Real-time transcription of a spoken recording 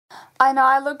I know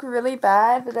I look really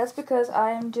bad, but that's because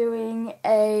I am doing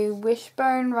a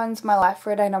wishbone runs my life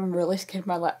read, and I'm really scared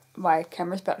my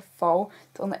camera's about to fall.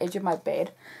 It's on the edge of my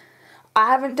bed. I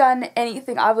haven't done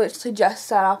anything. I've literally just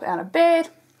sat up out of bed.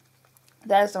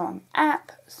 That is the wrong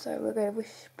app, so we'll go to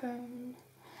wishbone.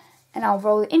 And I'll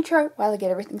roll the intro while I get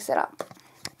everything set up.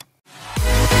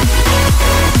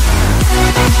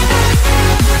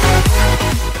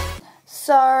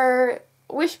 So,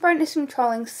 wishbone is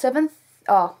controlling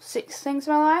 6 things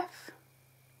in my life.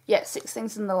 Yeah, 6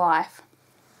 things in the life.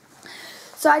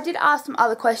 So I did ask some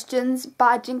other questions, but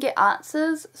I didn't get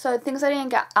answers. So things I didn't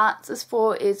get answers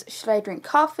for is, should I drink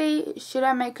coffee? Should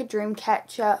I make a dream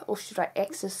catcher? Or should I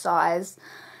exercise?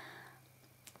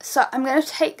 So I'm going to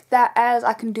take that as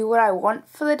I can do what I want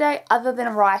for the day other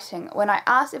than writing. When I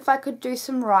asked if I could do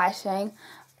some writing,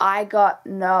 I got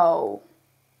no.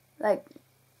 Like,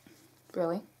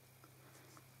 really?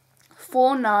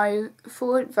 4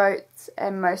 votes,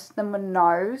 and most of them were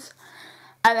no's.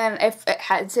 And then if it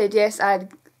had said yes,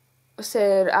 I'd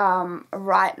said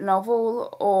write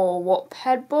novel or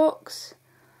Wattpad books.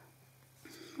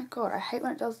 Oh my god, I hate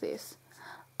when it does this.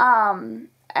 And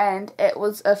it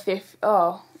was a 5th,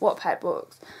 Wattpad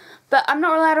books. But I'm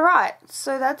not allowed to write,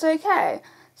 so that's okay.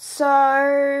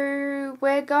 So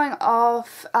we're going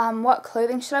off what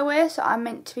clothing should I wear. So I'm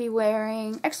meant to be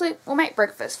wearing, actually we'll make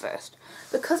breakfast first.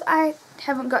 Because I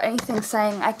haven't got anything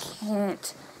saying I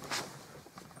can't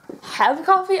have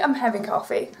coffee, I'm having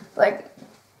coffee. Like,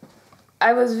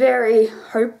 I was very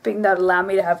hoping that would allow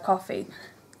me to have coffee.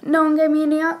 No one gave me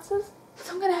any answers,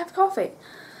 so I'm going to have coffee.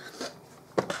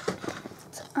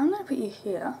 So I'm going to put you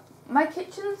here. My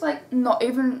kitchen's like not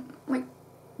even like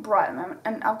bright at the moment,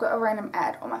 and I've got a random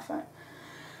ad on my phone.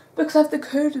 Because I have the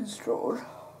curtains drawn.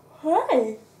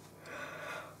 Hey!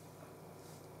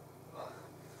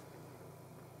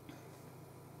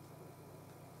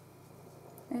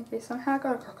 Okay, somehow I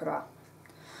got a crocodile.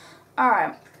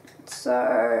 Alright,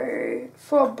 so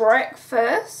for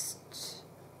breakfast,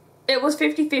 it was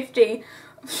 50-50.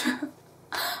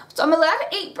 So I'm allowed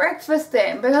to eat breakfast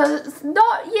then, because it's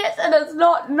not yes and it's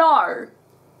not no.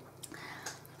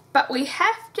 But we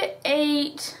have to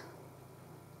eat,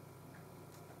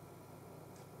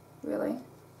 really?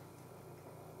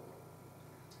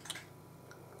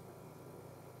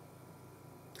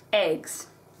 Eggs.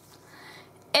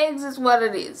 Eggs is what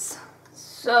it is.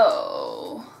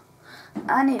 So,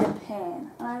 I need a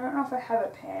pan. I don't know if I have a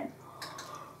pan.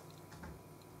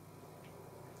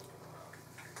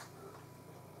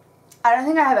 I don't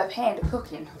think I have a pan to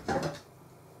cook in.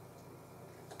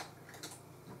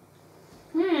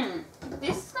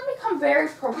 This is going to become very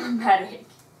problematic.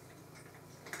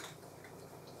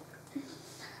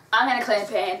 I'm going to clean the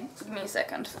pan. Give me a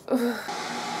second.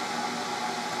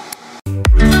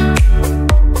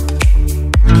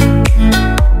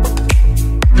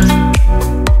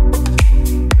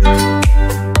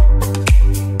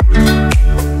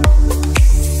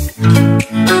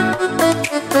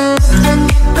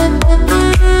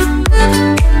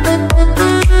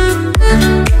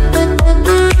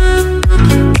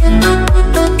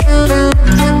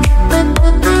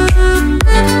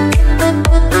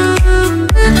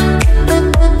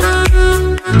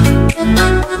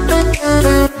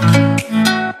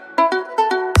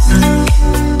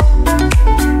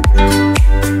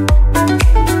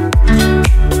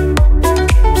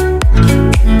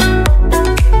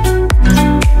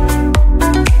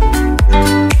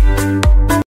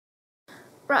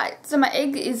 Right, so my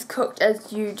egg is cooked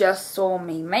as you just saw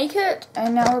me make it,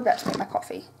 and now we're about to make my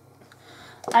coffee.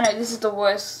 I know this is the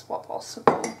worst spot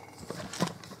possible.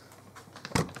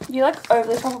 You like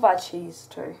overly top of our cheese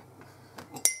too.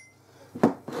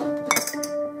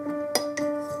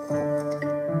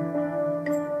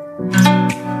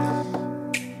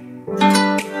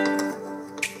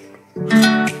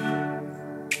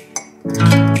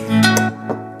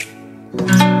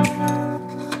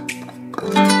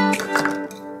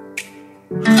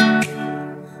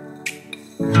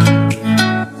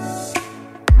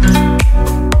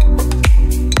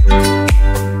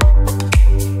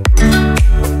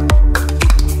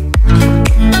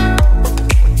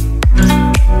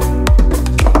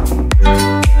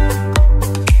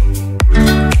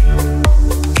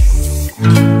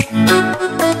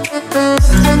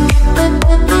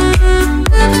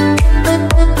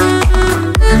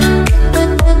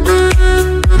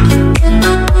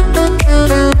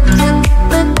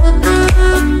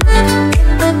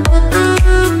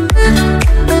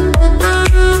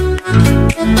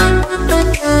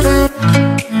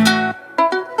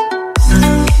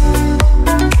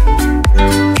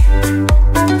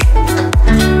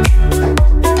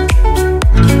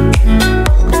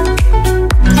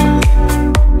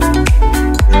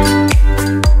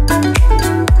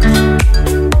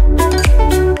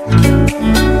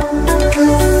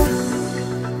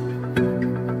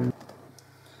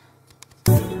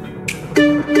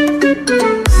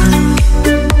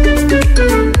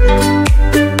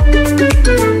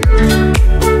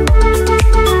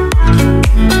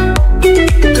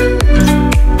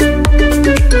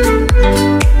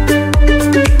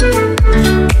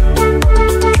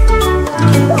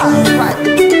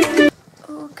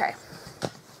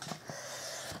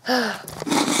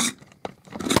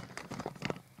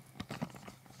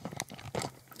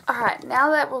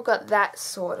 we've got that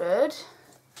sorted,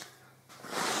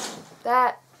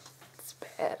 that's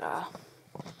better.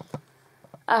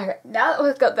 Okay, now that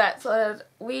we've got that sorted,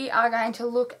 we are going to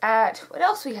look at what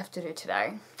else we have to do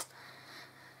today.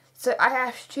 So I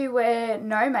have to wear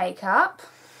no makeup,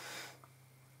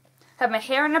 have my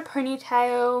hair in a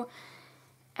ponytail,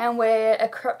 and wear a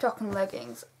crop top and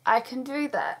leggings. I can do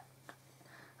that.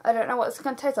 I don't know what it's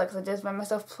going to taste like because I just made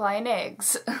myself plain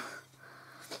eggs.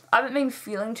 I haven't been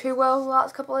feeling too well the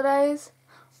last couple of days,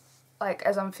 like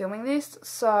as I'm filming this,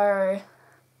 so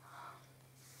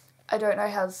I don't know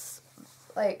how's,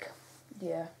 like,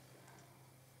 yeah.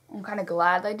 I'm kind of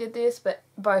glad they did this, but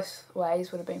both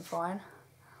ways would have been fine.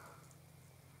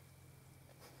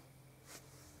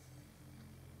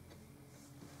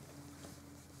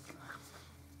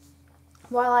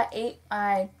 While I eat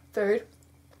my food,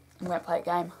 I'm going to play a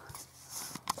game.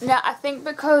 Now, I think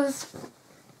because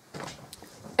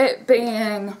it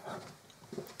being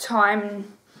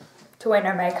time to wear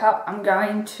no makeup, I'm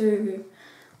going to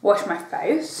wash my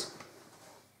face.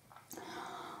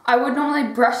 I would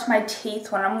normally brush my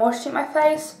teeth when I'm washing my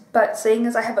face, but seeing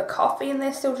as I have a coffee in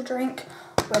there still to drink,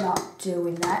 we're not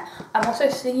doing that. I'm also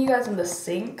seeing you guys in the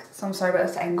sink, so I'm sorry about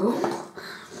this angle.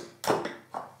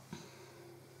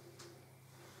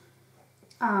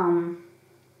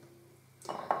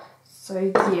 So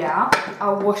yeah,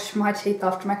 I'll wash my teeth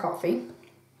after my coffee,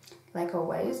 like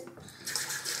always.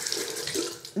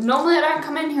 Normally I don't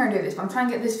come in here and do this, but I'm trying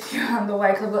to get this video out of the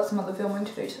way because I've got some other filming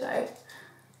to do today.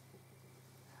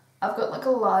 I've got like a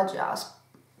large ass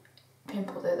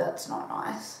pimple there, that's not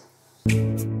nice.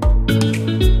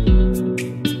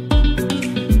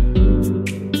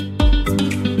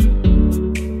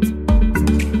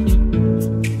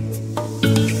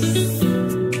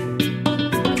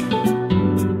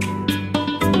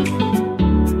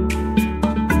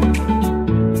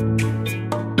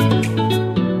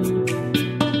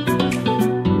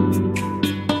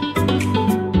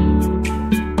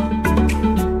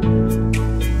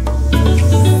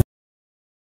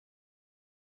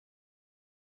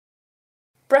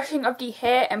 Brushing of the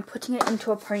hair and putting it into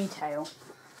a ponytail.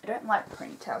 I don't like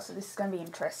ponytails, so this is going to be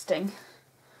interesting.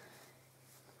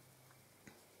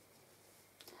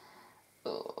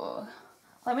 Ooh.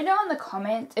 Let me know in the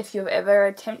comments if you've ever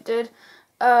attempted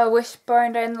a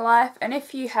wishbone day in the life, and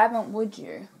if you haven't, would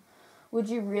you? Would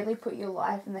you really put your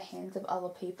life in the hands of other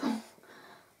people?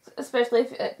 Especially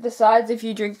if it decides if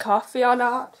you drink coffee or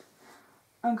not.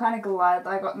 I'm kind of glad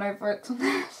that I got no votes on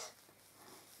that.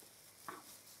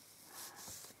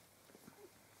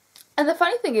 And the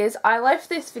funny thing is, I left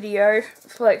this video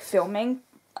for like filming,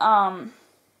 for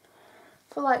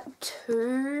like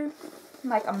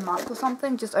a month or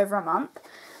something, just over a month.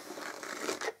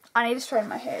 I need to straighten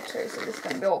my hair too, so this is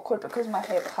going to be awkward because my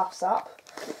hair puffs up.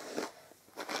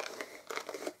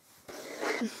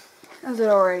 As it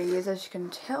already is, as you can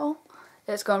tell.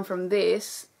 It's gone from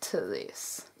this to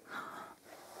this.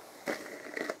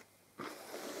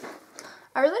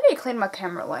 I really need to clean my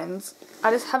camera lens.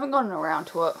 I just haven't gotten around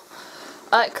to it.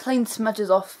 I like clean smudges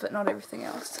off, but not everything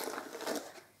else.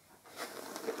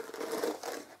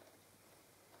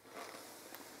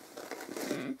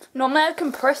 Normally I'd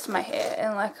compress my hair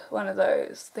in like one of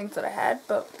those things that I had,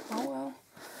 but oh well.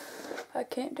 I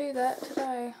can't do that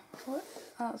today. What?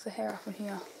 Oh, it's the hair up in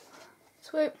here.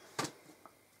 Sweet.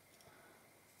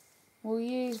 We'll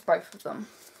use both of them.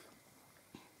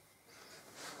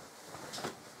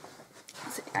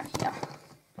 Sit down here.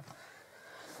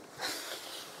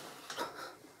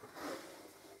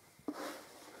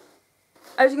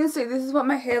 As you can see, this is what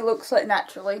my hair looks like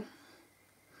naturally.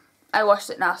 I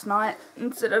washed it last night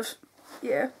instead of,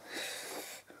 yeah.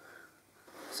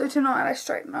 So tonight I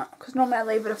straighten it, because normally I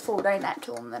leave it a full day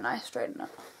natural and then I straighten it.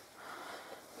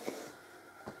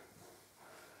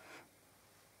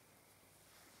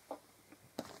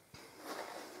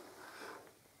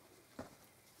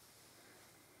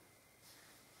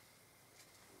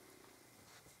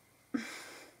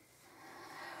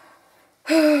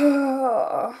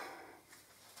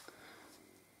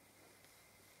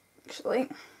 Actually,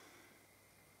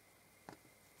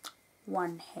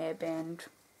 one hairband.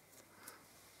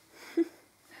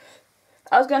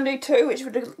 I was going to do two, which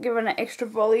would have given it extra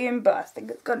volume, but I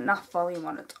think it's got enough volume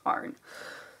on its own.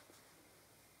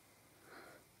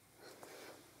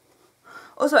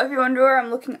 Also, if you wonder where I'm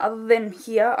looking other than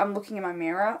here, I'm looking in my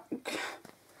mirror,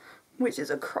 which is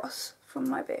across from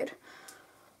my bed.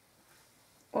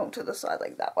 Well, to the side,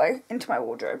 like that way, into my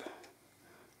wardrobe.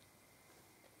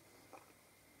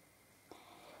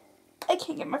 I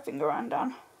can't get my finger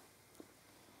undone.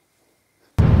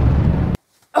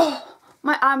 Oh,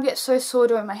 my arm gets so sore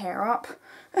doing my hair up.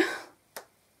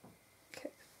 Okay.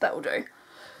 that will do.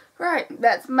 Right,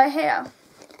 that's my hair.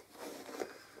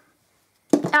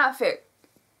 Outfit.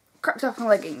 Crop top and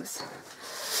leggings.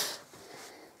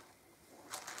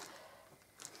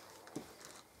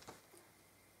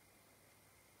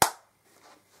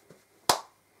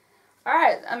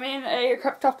 Alright, I'm in a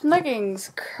crop top and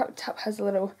leggings. Crop top has a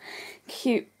little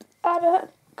cute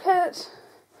cut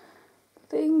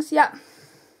things. Yeah.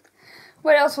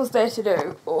 What else was there to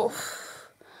do? Oof.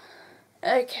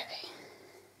 Okay.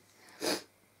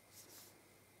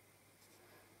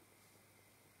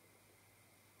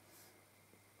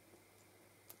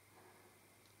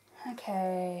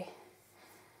 Okay.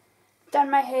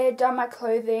 Done my hair, done my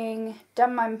clothing,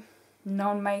 done my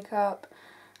non-makeup.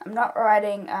 I'm not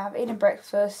writing. I've eaten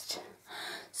breakfast.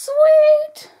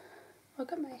 Sweet!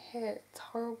 Look at my hair. It's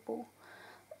horrible.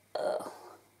 Ugh.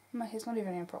 My hair's not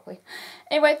even in properly.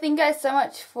 Anyway, thank you guys so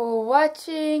much for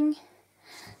watching.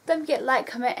 Don't forget to like,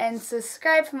 comment, and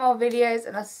subscribe for more videos.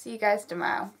 And I'll see you guys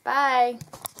tomorrow. Bye!